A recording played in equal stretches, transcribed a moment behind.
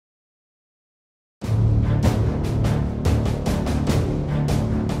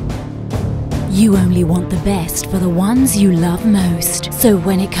You only want the best for the ones you love most. So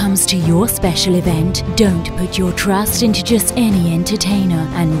when it comes to your special event, don't put your trust into just any entertainer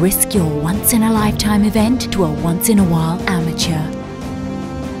and risk your once-in-a-lifetime event to a once-in-a-while amateur.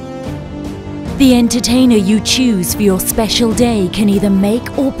 The entertainer you choose for your special day can either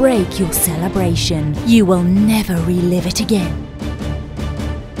make or break your celebration. You will never relive it again.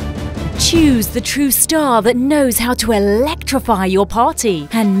 Choose the true star that knows how to electrify your party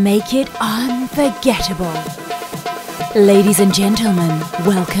and make it unforgettable. Ladies and gentlemen,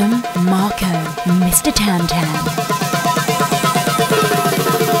 welcome Marco, Mr. Tam Tam.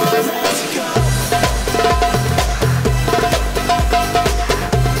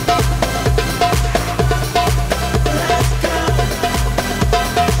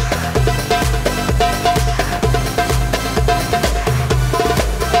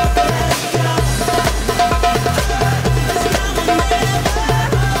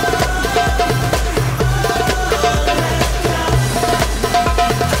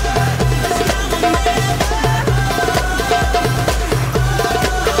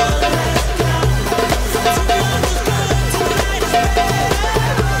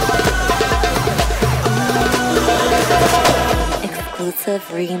 Exclusive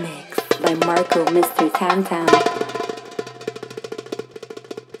remix by Marco, Mr. Tam Tam.